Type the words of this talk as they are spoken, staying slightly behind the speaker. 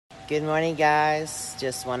Good morning, guys.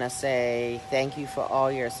 Just want to say thank you for all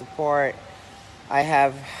your support. I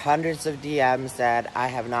have hundreds of DMs that I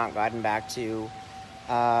have not gotten back to.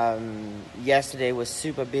 Yesterday was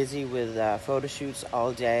super busy with photo shoots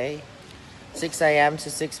all day. 6 a.m. to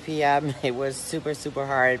 6 p.m. It was super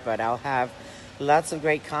hard, but I'll have lots of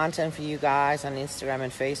great content for you guys on Instagram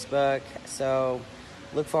and Facebook. So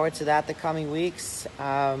look forward to that the coming weeks.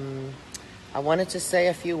 I wanted to say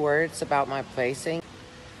a few words about my placing.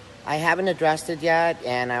 I haven't addressed it yet,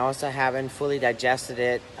 and I also haven't fully digested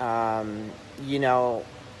it.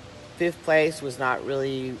 Fifth place was not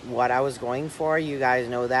really what I was going for. You guys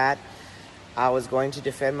know that. I was going to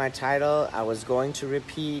defend my title. I was going to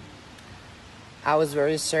repeat. I was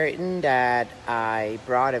very certain that I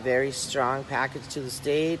brought a very strong package to the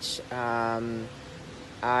stage. I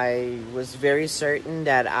was very certain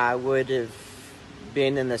that I would have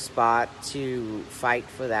been in the spot to fight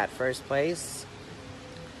for that first place.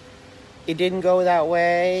 It didn't go that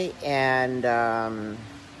way, and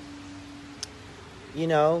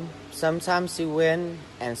sometimes you win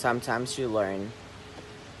and sometimes you learn.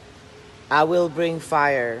 I will bring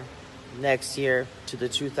fire next year to the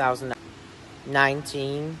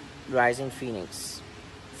 2019 Rising Phoenix.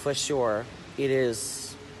 For sure, it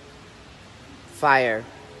is fire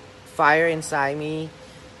inside me.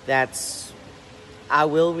 I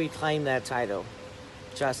will reclaim that title.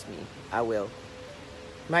 Trust me, I will.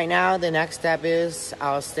 Right now, the next step is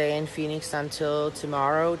I'll stay in Phoenix until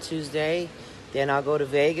tomorrow, Tuesday. Then I'll go to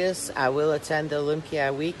Vegas. I will attend the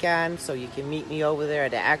Olympia weekend, so you can meet me over there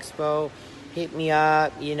at the expo. Hit me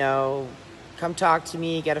up, come talk to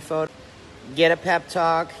me, get a photo, get a pep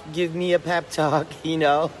talk, give me a pep talk,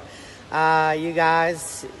 You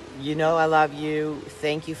guys, I love you.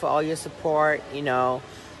 Thank you for all your support.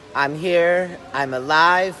 I'm here, I'm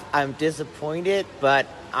alive, I'm disappointed, but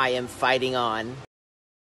I am fighting on.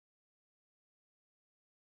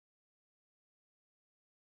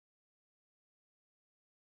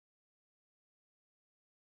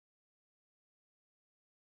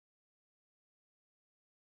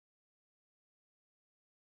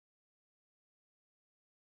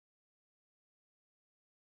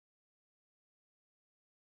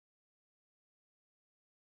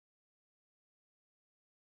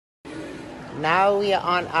 Now we are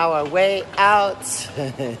on our way out.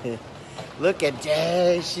 Look at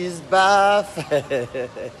Jay, she's buff.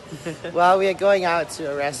 Well, we are going out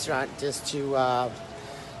to a restaurant just to,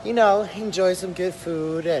 enjoy some good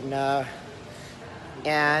food and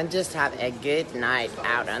just have a good night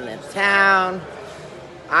out on the town.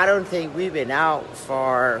 I don't think we've been out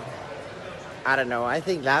for, I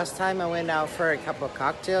think last time I went out for a couple of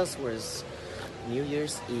cocktails was New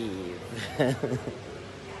Year's Eve.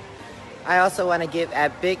 I also want to give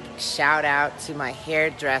a big shout out to my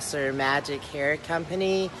hairdresser, Magic Hair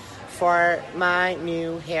Company. For my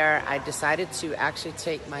new hair, I decided to actually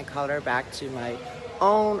take my color back to my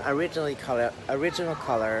own original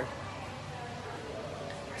color.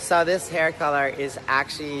 So this hair color is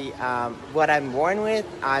actually what I'm born with.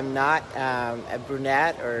 I'm not a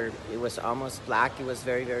brunette, or it was almost black. It was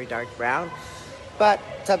very dark brown. But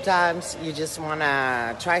sometimes you just want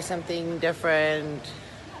to try something different.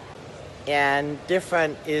 And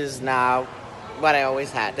different is now what I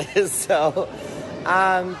always had. So,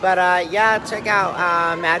 check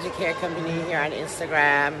out Magic Hair Company here on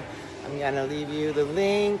Instagram. I'm gonna leave you the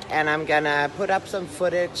link, and I'm gonna put up some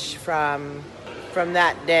footage from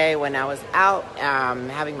that day when I was out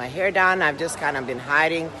having my hair done. I've just kind of been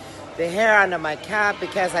hiding the hair under my cap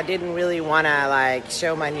because I didn't really want to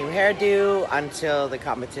show my new hairdo until the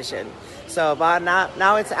competition. So, but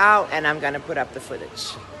now it's out, and I'm gonna put up the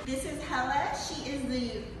footage. This is Helle. She is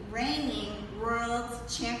the reigning world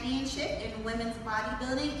championship in women's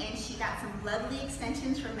bodybuilding, and she got some lovely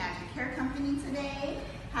extensions from Magic Hair Company today.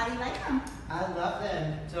 How do you like them? I love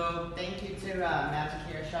them. So thank you to Magic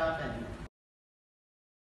Hair Shop.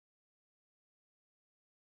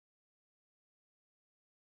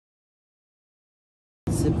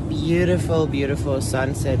 It's a beautiful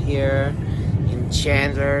sunset here in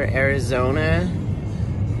Chandler, Arizona.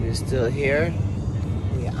 We're still here.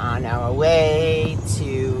 On our way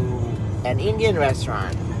to an Indian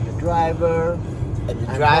restaurant. The driver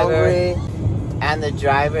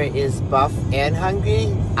is buff and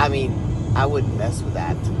hungry. I mean, I wouldn't mess with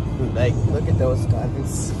that. Look at those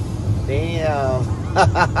guns. Damn.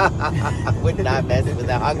 I would not mess with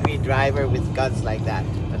a hungry driver with guns like that.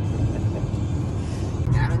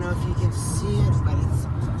 I don't know if you can see it, but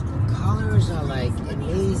the colors are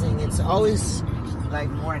amazing. It's always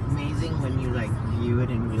more amazing when you view it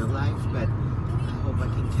in real life, but I hope I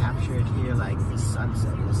can capture it here the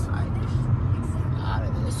sunset is out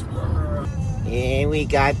of this And we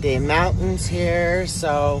got the mountains here,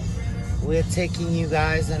 so we're taking you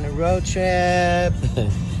guys on a road trip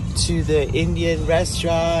to the Indian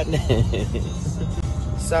restaurant.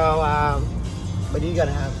 So, what are you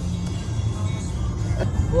gonna have?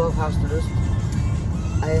 Well, how's the rest?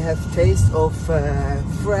 I have taste of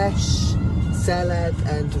fresh salad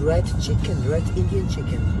and red Indian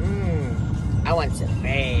chicken. I want some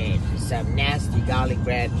bread, some nasty garlic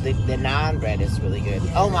bread. The naan bread is really good.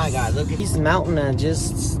 Yes. Oh my God, look at these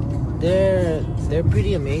mountains, they're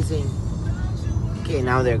pretty amazing. Okay,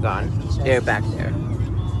 now they're gone. They're back there.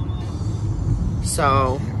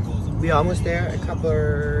 So, we're almost there, a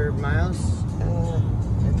couple miles.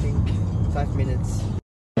 I think 5 minutes.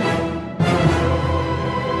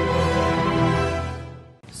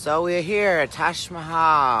 So we're here at Taj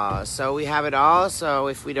Mahal. So we have it all. So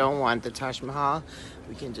if we don't want the Taj Mahal,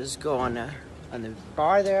 we can just go on the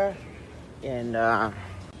bar there and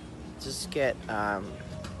just get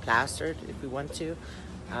plastered if we want to.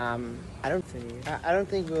 I don't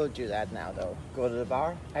think we'll do that now though. Go to the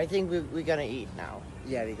bar. I think we're gonna eat now.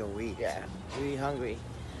 Yeah, we go eat. Yeah, we're hungry.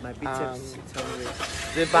 My biceps is hungry.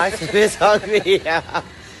 The bicep is hungry. Yeah.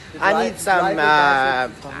 I need some.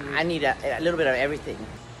 I need a little bit of everything.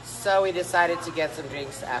 So we decided to get some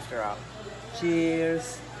drinks after all.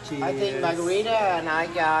 Cheers. Cheers. I think margarita, and I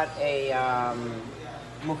got a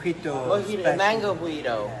mojito. A mango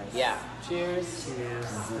mojito. Yes. Yeah. Cheers.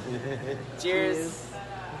 Cheers. Cheers.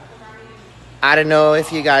 I don't know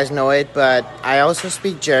if you guys know it, but I also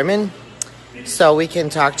speak German, so we can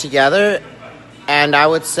talk together. And I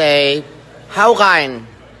would say, hau rein,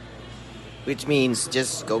 which means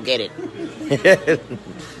just go get it.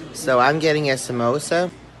 So I'm getting a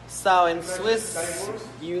samosa. So in Swiss,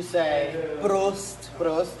 you say Prost.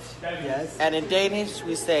 Prost. Yes. And in Danish,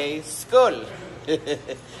 we say skål.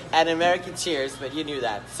 And American cheers, but you knew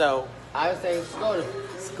that. So I would say skål.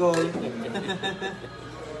 Skål.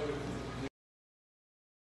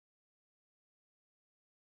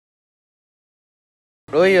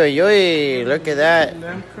 Oi, oi, oi, look at that.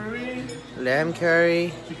 Lamb curry. Lamb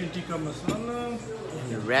curry. Chicken tikka masala.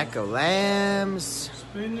 A rack of lambs.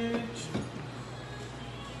 Spinach.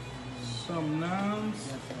 Some naans.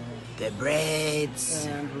 The breads.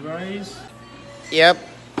 And rice. Yep.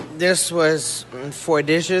 This was 4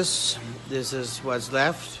 dishes. This is what's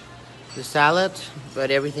left. The salad,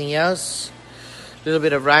 but everything else. A little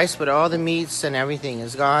bit of rice, but all the meats and everything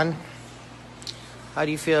is gone. How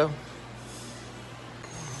do you feel?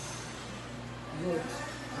 Good.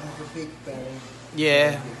 I have a big belly.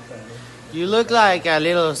 Yeah. You look like a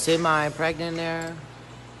little semi-pregnant there.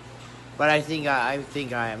 But I think I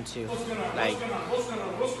am too. Like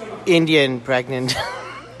Indian pregnant.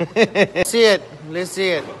 See it. Let's see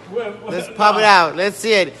it. Let's pop it out. Let's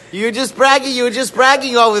see it. You're just bragging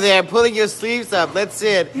over there, pulling your sleeves up. Let's see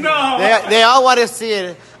it. No. They all want to see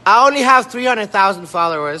it. I only have 300,000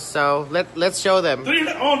 followers, so let's show them.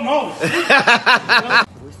 Oh no.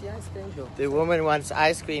 Where's the ice cream though? The woman wants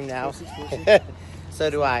ice cream now. So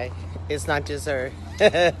do I. It's not just her.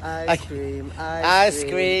 Ice cream.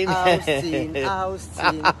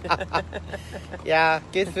 Austin. Yeah,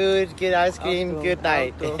 good food, good ice cream, good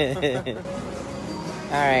night. All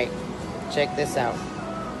right, check this out.